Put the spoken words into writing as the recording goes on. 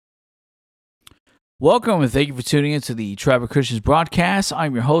Welcome and thank you for tuning in to the Tribe of Christians broadcast.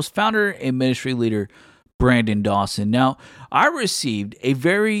 I'm your host, founder, and ministry leader, Brandon Dawson. Now, I received a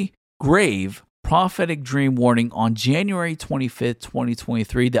very grave prophetic dream warning on January 25th,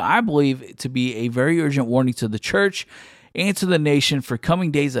 2023 that I believe to be a very urgent warning to the church and to the nation for coming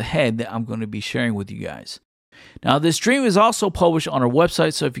days ahead that I'm going to be sharing with you guys. Now, this dream is also published on our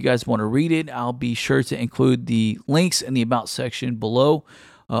website, so if you guys want to read it, I'll be sure to include the links in the About section below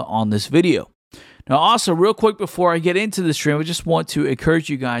on this video. Now, also, real quick before I get into this dream, I just want to encourage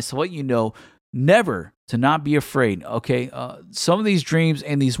you guys to let you know never to not be afraid, okay? Some of these dreams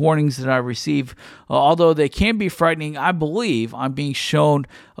and these warnings that I receive, although they can be frightening, I believe I'm being shown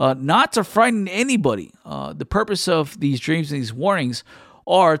not to frighten anybody. The purpose of these dreams and these warnings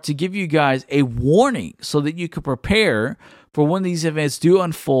are to give you guys a warning so that you can prepare for when these events do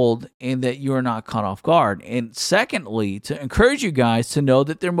unfold and that you are not caught off guard. And secondly, to encourage you guys to know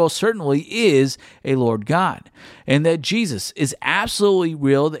that there most certainly is a Lord God and that Jesus is absolutely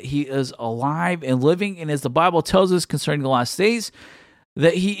real, that he is alive and living. And as the Bible tells us concerning the last days,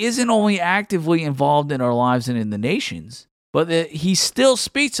 that he isn't only actively involved in our lives and in the nations, but that he still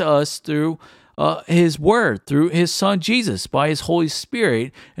speaks to us through his word, through his son Jesus, by his Holy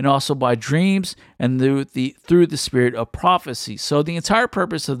Spirit, and also by dreams and through the spirit of prophecy. So the entire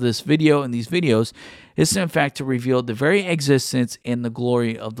purpose of this video and these videos is in fact to reveal the very existence and the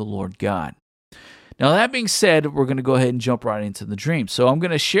glory of the Lord God. Now, that being said, we're going to go ahead and jump right into the dream. So I'm going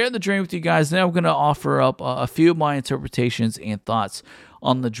to share the dream with you guys, then I'm going to offer up a few of my interpretations and thoughts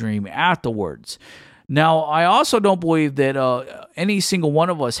on the dream afterwards. Now, I also don't believe that any single one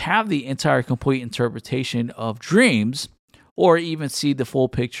of us have the entire complete interpretation of dreams or even see the full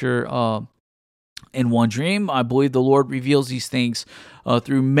picture in one dream. I believe the Lord reveals these things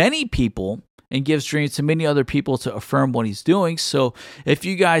through many people and gives dreams to many other people to affirm what he's doing. So if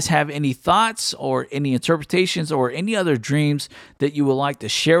you guys have any thoughts or any interpretations or any other dreams that you would like to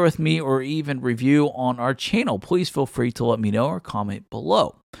share with me or even review on our channel, please feel free to let me know or comment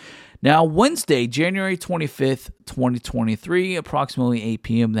below. Now, Wednesday, January 25th, 2023, approximately 8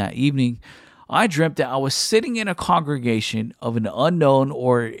 p.m. that evening, I dreamt that I was sitting in a congregation of an unknown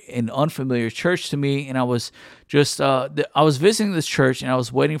or an unfamiliar church to me, and I was visiting this church, and I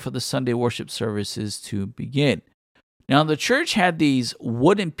was waiting for the Sunday worship services to begin. Now, the church had these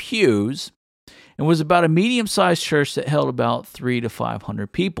wooden pews and was about a medium-sized church that held about 300 to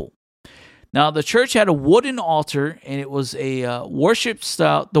 500 people. Now, the church had a wooden altar, and it was a worship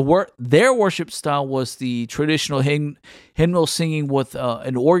style. Their worship style was the traditional hymnal singing with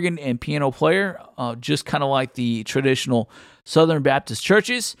an organ and piano player, just kind of like the traditional Southern Baptist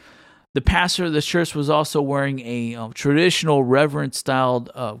churches. The pastor of the church was also wearing a traditional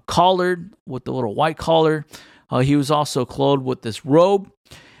reverend-styled collar with the little white collar. He was also clothed with this robe.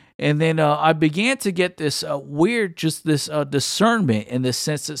 And then I began to get this discernment in the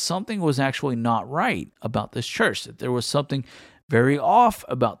sense that something was actually not right about this church, that there was something very off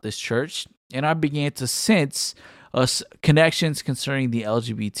about this church. And I began to sense connections concerning the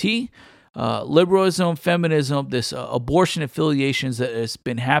LGBT, liberalism, feminism, this abortion affiliations that has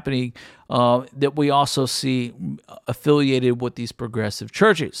been happening that we also see affiliated with these progressive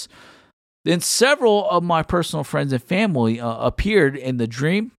churches. Then several of my personal friends and family appeared in the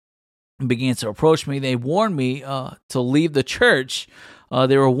dream and began to approach me. They warned me to leave the church.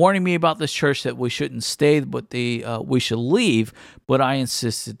 They were warning me about this church that we shouldn't stay, but we should leave, but I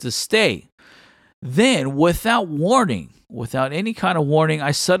insisted to stay. Then, without any kind of warning, I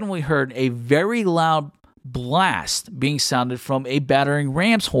suddenly heard a very loud blast being sounded from a battering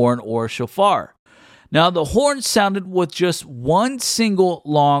ram's horn or shofar. Now, the horn sounded with just one single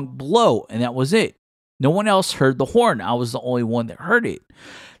long blow, and that was it. No one else heard the horn. I was the only one that heard it.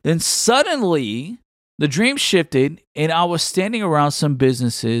 Then suddenly, the dream shifted, and I was standing around some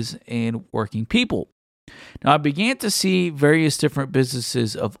businesses and working people. Now, I began to see various different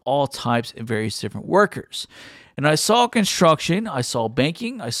businesses of all types and various different workers. And I saw construction, I saw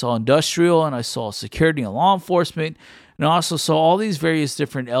banking, I saw industrial, and I saw security and law enforcement. And I also saw all these various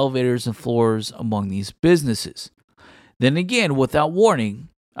different elevators and floors among these businesses. Then again, without warning,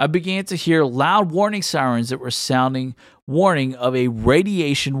 I began to hear loud warning sirens that were sounding warning of a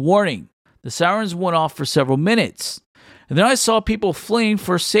radiation warning. The sirens went off for several minutes. And then I saw people fleeing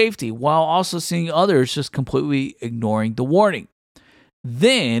for safety while also seeing others just completely ignoring the warning.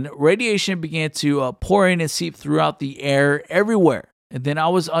 Then radiation began to pour in and seep throughout the air everywhere. And then I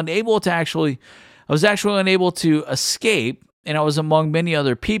was actually unable to escape, and I was among many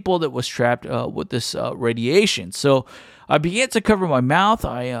other people that was trapped with this radiation. So I began to cover my mouth.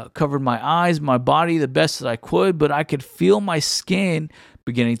 I covered my eyes, my body the best that I could, but I could feel my skin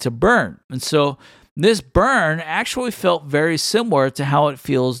beginning to burn. And so This burn actually felt very similar to how it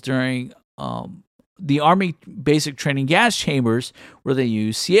feels during the Army basic training gas chambers where they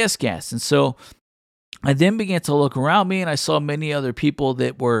use CS gas. And so I then began to look around me, and I saw many other people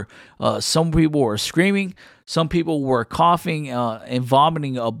that were, some people were screaming, some people were coughing and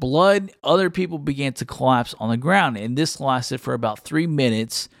vomiting up blood. Other people began to collapse on the ground, and this lasted for about 3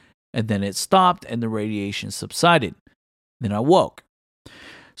 minutes, and then it stopped, and the radiation subsided. Then I woke.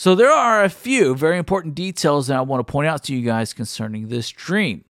 So there are a few very important details that I want to point out to you guys concerning this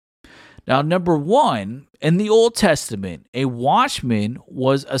dream. Now, number one, in the Old Testament, a watchman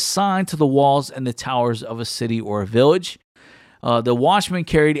was assigned to the walls and the towers of a city or a village. The watchman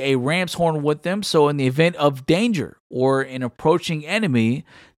carried a ram's horn with them, so in the event of danger or an approaching enemy,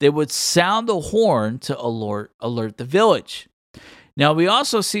 they would sound the horn to alert the village. Now, we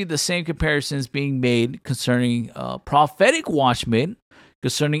also see the same comparisons being made concerning prophetic watchmen,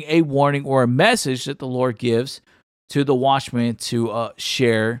 concerning a warning or a message that the Lord gives to the watchman to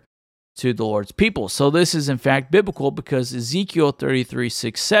share to the Lord's people. So this is in fact biblical because Ezekiel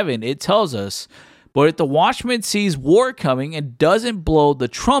 33:6-7, it tells us, "But if the watchman sees war coming and doesn't blow the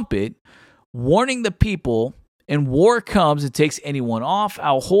trumpet, warning the people, and war comes and takes anyone off,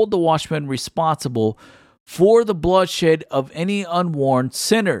 I'll hold the watchman responsible for the bloodshed of any unwarned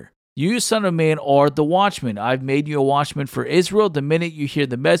sinner. You, son of man, are the watchman. I've made you a watchman for Israel. The minute you hear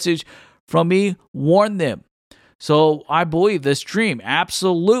the message from me, warn them." So I believe this dream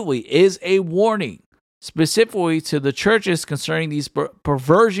absolutely is a warning, specifically to the churches concerning these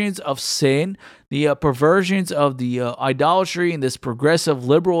perversions of sin, the perversions of the idolatry and this progressive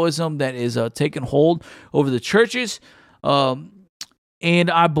liberalism that is taking hold over the churches.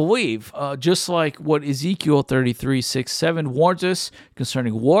 And I believe, just like what Ezekiel 33:6-7 warns us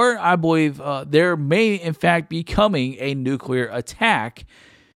concerning war, I believe there may in fact be coming a nuclear attack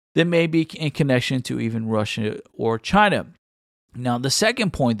that may be in connection to even Russia or China. Now, the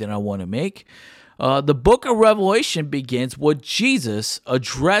second point that I want to make, the book of Revelation begins with Jesus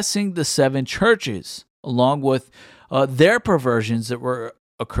addressing the 7 churches, along with their perversions that were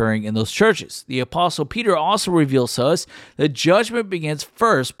occurring in those churches. The Apostle Peter also reveals to us that judgment begins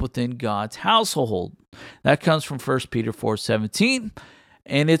first within God's household. That comes from 1 Peter 4:17.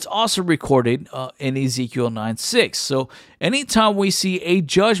 And it's also recorded in Ezekiel 9:6. So anytime we see a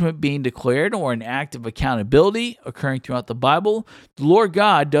judgment being declared or an act of accountability occurring throughout the Bible, the Lord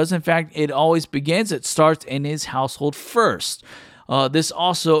God does, in fact, it always begins, it starts in his household first. This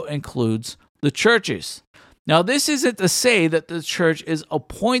also includes the churches. Now, this isn't to say that the church is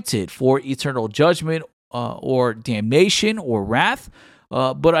appointed for eternal judgment or damnation or wrath,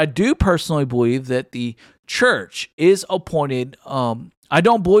 but I do personally believe that the church is appointed. I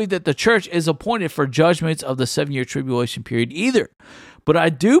don't believe that the church is appointed for judgments of the 7-year tribulation period either. But I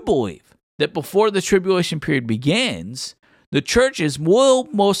do believe that before the tribulation period begins, the churches will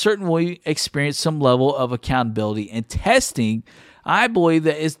most certainly experience some level of accountability and testing. I believe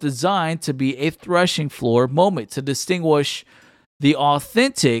that is designed to be a threshing floor moment to distinguish the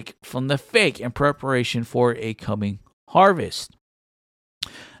authentic from the fake in preparation for a coming harvest.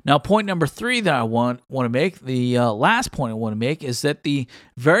 Now, point number 3 that I want to make, the last point I want to make, is that the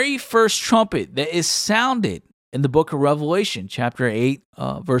very first trumpet that is sounded in the book of Revelation, chapter 8,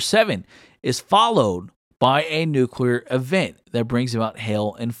 verse 7, is followed by a nuclear event that brings about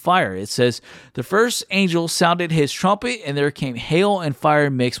hail and fire. It says, "The first angel sounded his trumpet, and there came hail and fire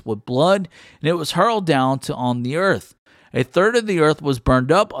mixed with blood, and it was hurled down on the earth. A third of the earth was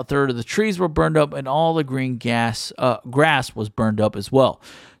burned up, a third of the trees were burned up, and all the green grass was burned up as well."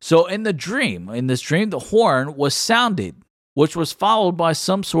 So in this dream, the horn was sounded, which was followed by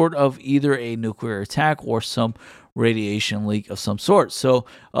some sort of either a nuclear attack or some radiation leak of some sort. So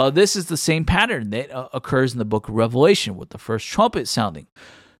this is the same pattern that occurs in the book of Revelation with the first trumpet sounding.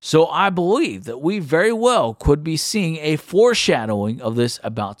 So I believe that we very well could be seeing a foreshadowing of this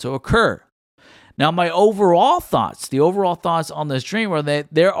about to occur. Now, the overall thoughts on this dream are that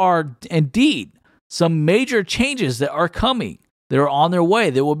there are indeed some major changes that are coming. They're on their way.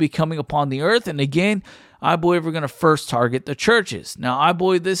 They will be coming upon the earth. And again, I believe we're going to first target the churches. Now, I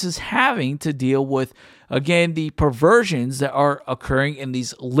believe this is having to deal with, again, the perversions that are occurring in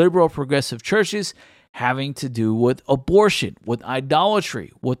these liberal progressive churches, having to do with abortion, with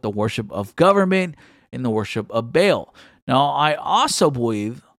idolatry, with the worship of government, and the worship of Baal. Now, I also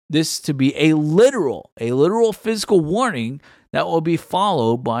believe this to be a literal physical warning that will be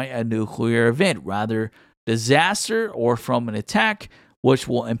followed by a nuclear event, rather disaster or from an attack, which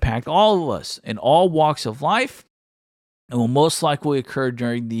will impact all of us in all walks of life and will most likely occur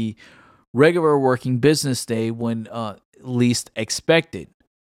during the regular working business day when least expected.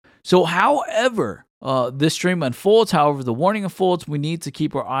 So however this dream unfolds, however the warning unfolds, we need to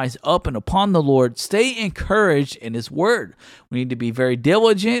keep our eyes up and upon the Lord, stay encouraged in His Word. We need to be very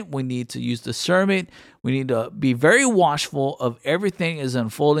diligent. We need to use discernment. We need to be very watchful of everything is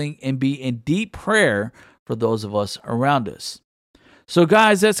unfolding and be in deep prayer for those of us around us. So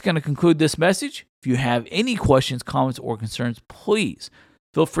guys, that's going to conclude this message. If you have any questions, comments, or concerns, please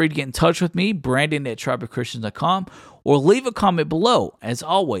feel free to get in touch with me, Brandon@tribeofchristians.com, or leave a comment below. As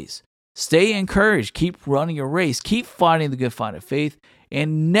always, stay encouraged, keep running your race, keep fighting the good fight of faith,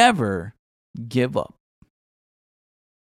 and never give up.